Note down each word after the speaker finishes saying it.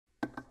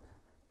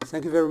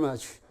Thank you very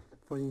much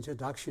for the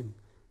introduction.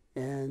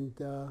 And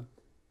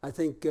I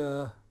think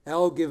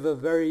I'll give a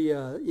very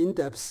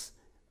in-depth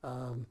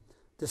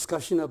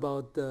discussion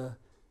about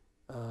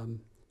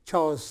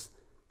Charles'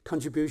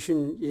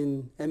 contribution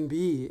in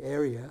MBE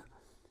area.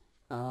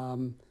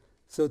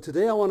 So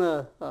today I want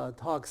to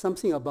talk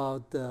something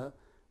about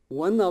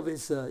one of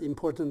his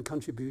important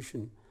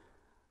contribution.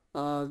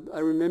 I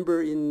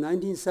remember in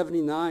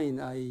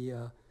 1979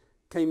 I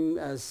came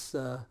as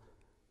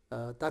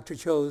Dr.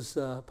 Cho's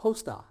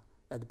postdoc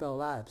at Bell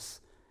Labs,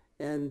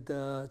 and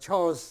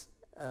Charles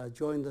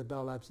joined the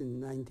Bell Labs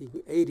in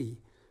 1980.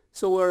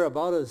 So we're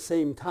about the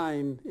same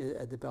time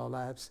at the Bell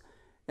Labs.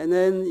 And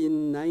then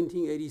in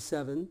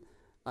 1987,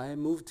 I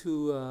moved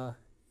to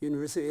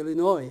University of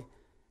Illinois,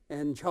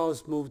 and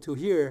Charles moved to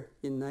here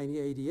in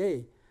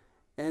 1988.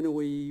 And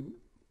we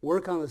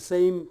work on the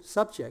same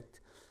subject.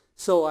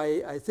 So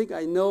I think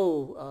I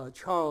know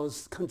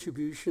Charles'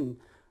 contribution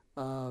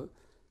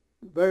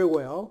very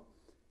well.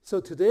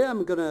 So today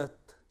I'm going to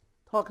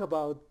talk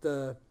about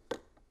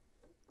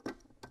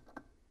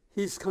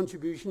his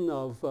contribution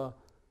of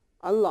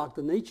unlock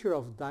the nature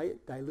of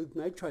dilute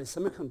nitride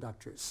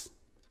semiconductors.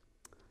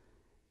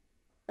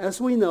 As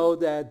we know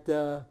that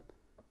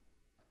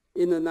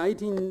in the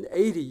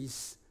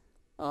 1980s,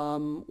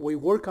 we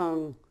work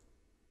on,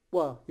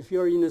 well, if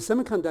you're in a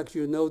semiconductor,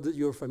 you know that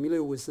you're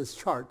familiar with this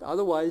chart.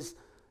 Otherwise,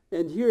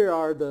 and here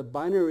are the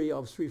binary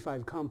of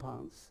 3,5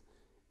 compounds.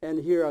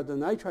 And here are the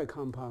nitride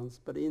compounds.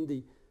 But in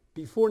the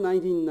before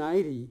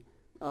 1990,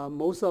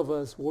 most of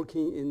us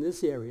working in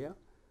this area.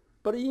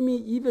 But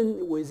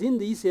even within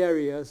these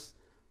areas,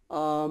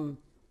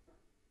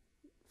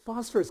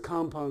 phosphorus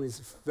compound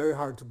is very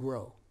hard to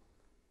grow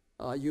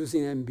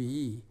using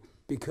MBE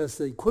because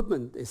the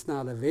equipment is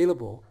not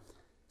available.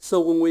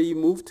 So when we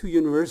move to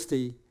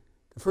university,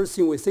 the first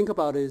thing we think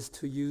about is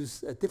to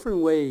use a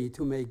different way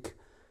to make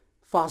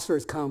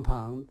phosphorus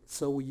compound.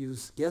 So we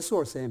use gas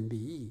source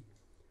MBE.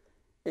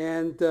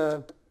 And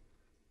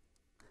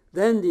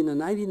then in the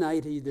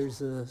 1990s,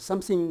 there's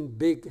something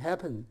big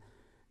happened.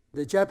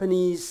 The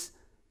Japanese,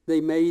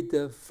 they made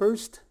the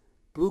first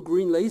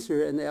blue-green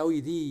laser and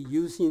LED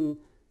using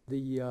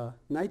the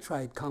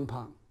nitride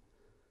compound.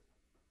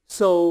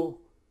 So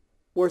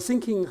we're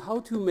thinking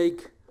how to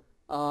make,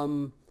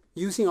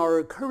 using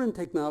our current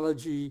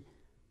technology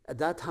at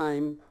that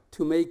time,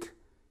 to make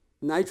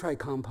nitride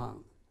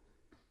compound.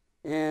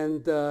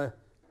 And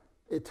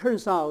it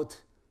turns out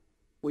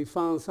we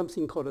found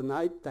something called a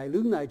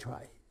dilute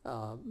nitride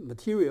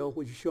material,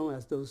 which is shown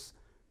as those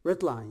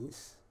red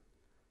lines.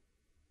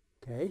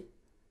 Okay,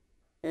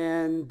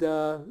 and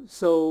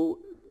so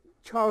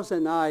Charles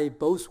and I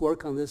both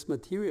work on this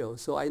material,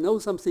 so I know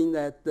something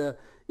that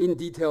in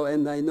detail,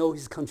 and I know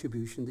his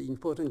contribution, the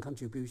important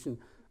contribution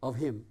of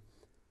him.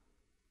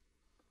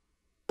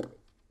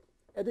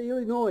 At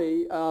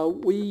Illinois,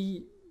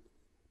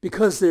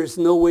 because there's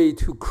no way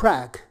to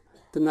crack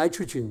the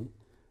nitrogen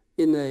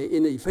in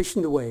an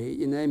efficient way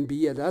in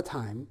MB at that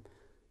time,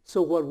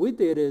 so what we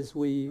did is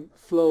we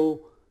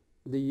flow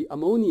the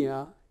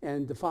ammonia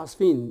and the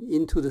phosphine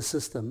into the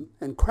system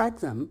and crack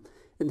them,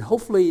 and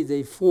hopefully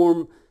they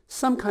form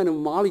some kind of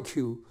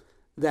molecule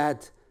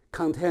that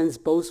contains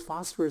both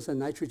phosphorus and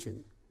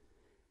nitrogen.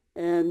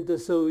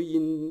 And so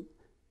in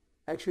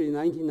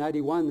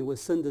 1991, we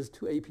sent this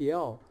to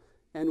APL,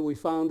 and we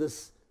found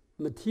this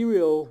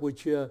material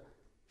which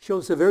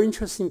shows a very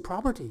interesting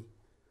property.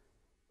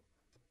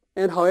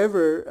 And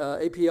however,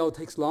 APL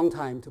takes a long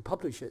time to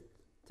publish it.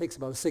 It takes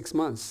about 6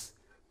 months.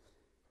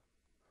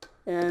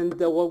 And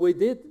what we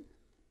did,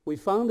 we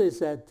found is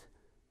that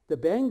the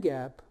band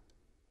gap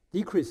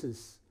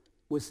decreases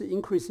with the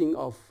increasing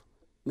of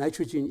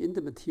nitrogen in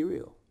the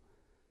material.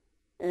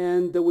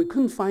 And we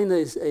couldn't find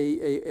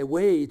a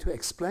way to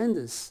explain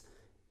this.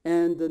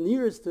 And the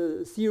nearest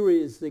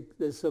theory is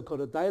the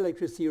so-called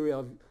dielectric theory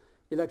of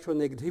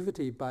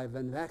electronegativity by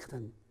Van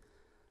Vachten.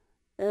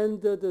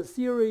 And the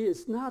theory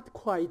is not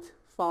quite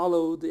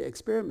follow the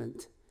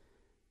experiment.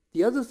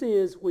 The other thing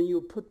is when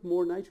you put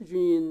more nitrogen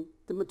in,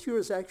 the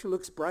material actually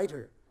looks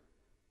brighter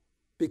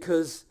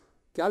because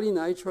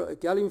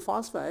gallium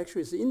phosphide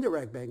actually is the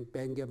indirect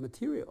band gap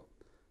material.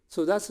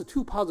 So that's the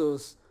two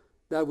puzzles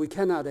that we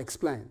cannot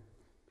explain.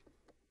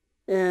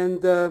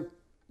 And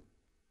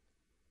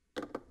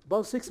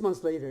about 6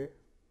 months later,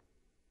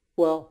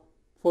 well,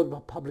 for the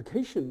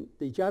publication,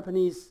 the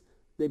Japanese,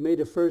 they made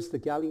the first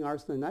gallium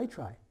arsenide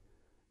nitride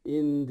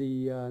in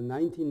the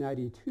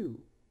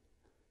 1992.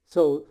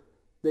 So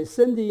they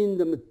send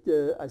in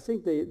I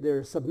think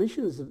their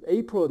submissions of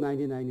April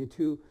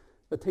 1992.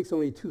 It takes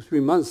only 2-3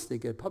 months to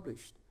get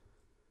published.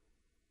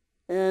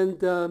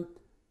 And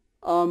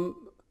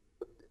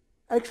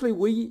actually,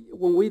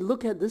 when we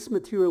look at this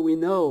material, we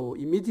know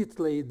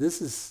immediately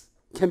this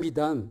can be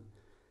done.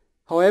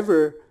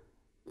 However,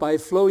 by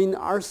flowing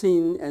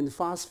arsine and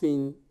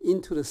phosphine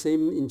into the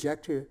same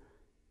injector,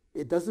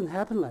 it doesn't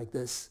happen like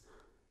this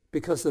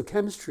because the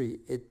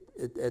chemistry,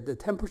 at the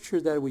temperature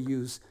that we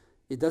use,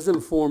 it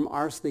doesn't form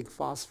arsenic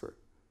phosphor.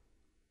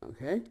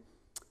 Okay?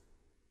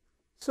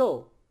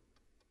 So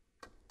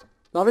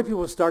a lot of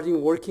people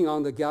starting working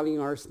on the gallium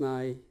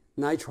arsenide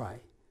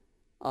nitride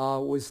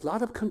with a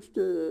lot of,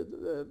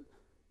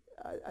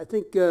 I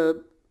think,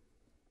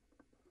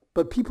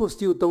 but people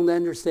still don't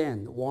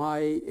understand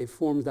why it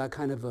forms that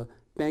kind of a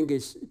band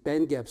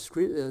gap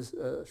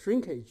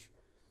shrinkage.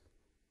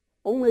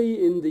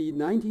 Only in the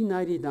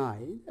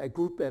 1999, a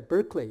group at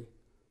Berkeley,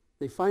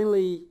 they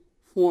finally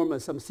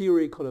formed some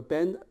theory called a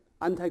band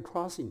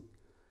anti-crossing,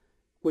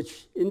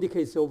 which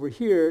indicates over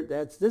here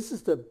that this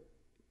is the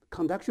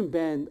conduction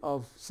band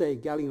of, say,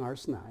 gallium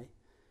arsenide.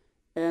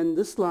 And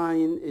this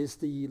line is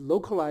the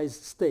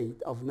localized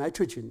state of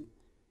nitrogen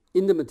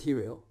in the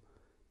material.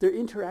 The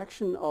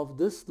interaction of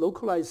this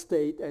localized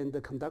state and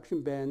the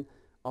conduction band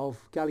of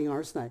gallium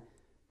arsenide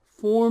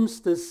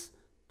forms this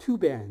two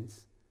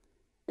bands.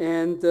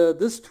 And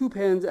this two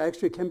bands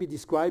actually can be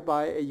described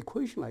by an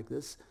equation like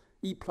this,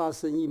 E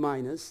plus and E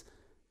minus.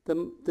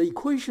 The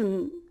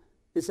equation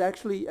is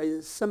actually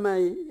a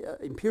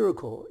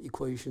semi-empirical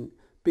equation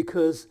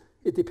because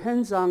it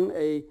depends on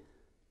a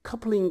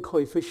coupling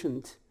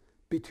coefficient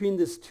between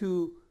these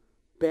two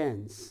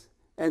bands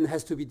and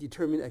has to be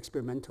determined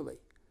experimentally.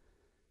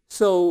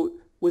 So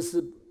with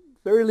the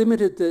very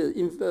limited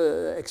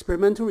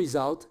experimental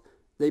result,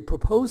 they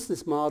proposed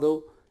this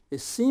model.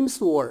 It seems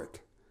to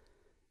work.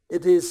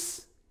 It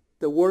is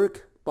the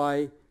work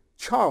by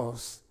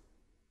Charles,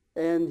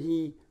 and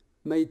he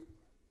made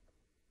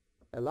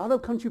a lot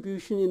of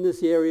contribution in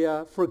this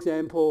area. For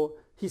example,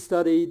 he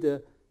studied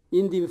the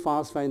indium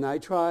phosphide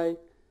nitride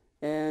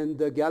and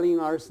the gallium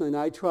arsenide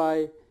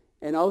nitride,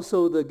 and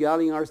also the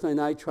gallium arsenide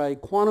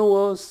nitride quantum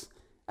wells,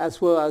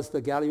 as well as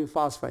the gallium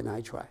phosphide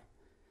nitride.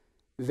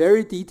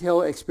 Very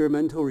detailed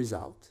experimental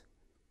result,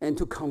 and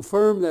to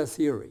confirm that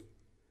theory,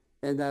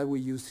 and that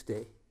we use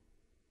today.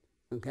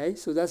 Okay,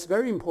 so that's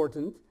very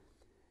important.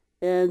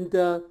 And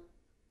the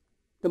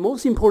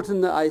most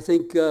important, I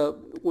think,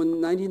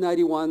 when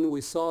 1991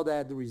 we saw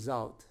that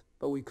result,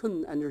 but we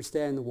couldn't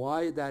understand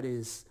why that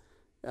is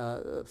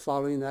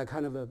following that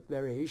kind of a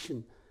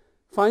variation.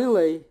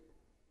 Finally,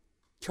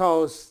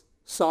 Charles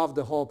solved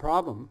the whole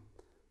problem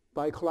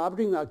by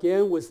collaborating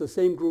again with the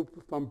same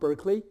group from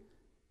Berkeley,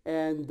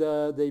 and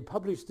they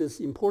published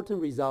this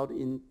important result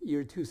in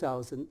year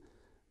 2000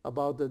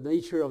 about the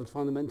nature of the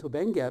fundamental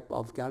band gap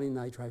of gallium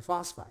nitride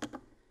phosphide.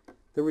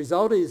 The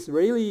result is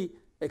really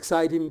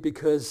exciting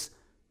because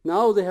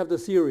now they have the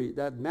theory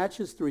that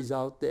matches the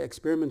result, the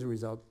experimental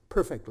result,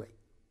 perfectly.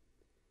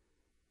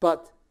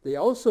 But they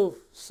also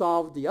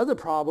solved the other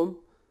problem.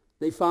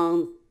 They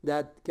found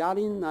that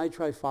gallium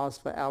nitride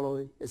phosphide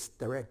alloy is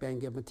direct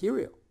band gap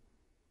material.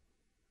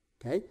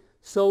 Okay?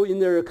 So in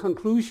their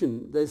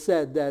conclusion, they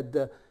said that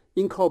the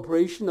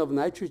incorporation of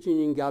nitrogen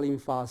in gallium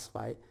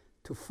phosphide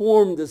to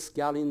form this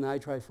gallium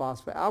nitride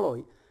phosphide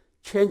alloy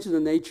changes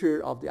the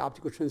nature of the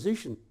optical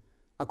transition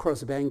across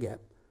the band gap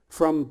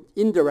from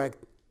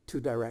indirect to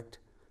direct.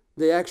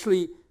 They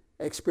actually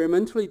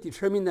experimentally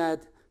determined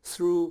that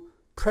through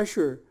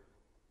pressure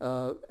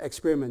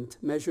experiment,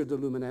 measure the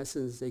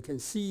luminescence. They can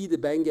see the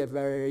band gap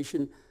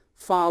variation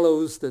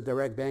follows the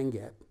direct band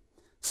gap.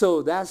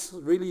 So that's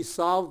really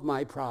solved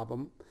my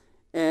problem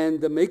and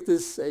make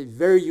this a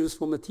very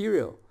useful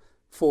material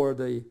for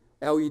the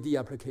LED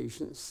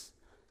applications.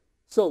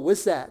 So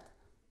with that,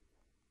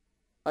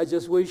 I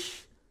just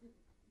wish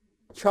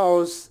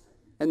Charles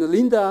and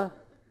Linda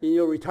in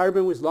your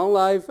retirement with long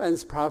life and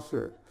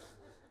prosper.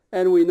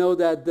 And we know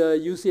that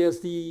the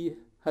UCSD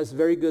has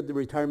very good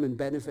retirement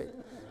benefit.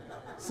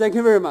 Thank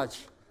you very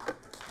much.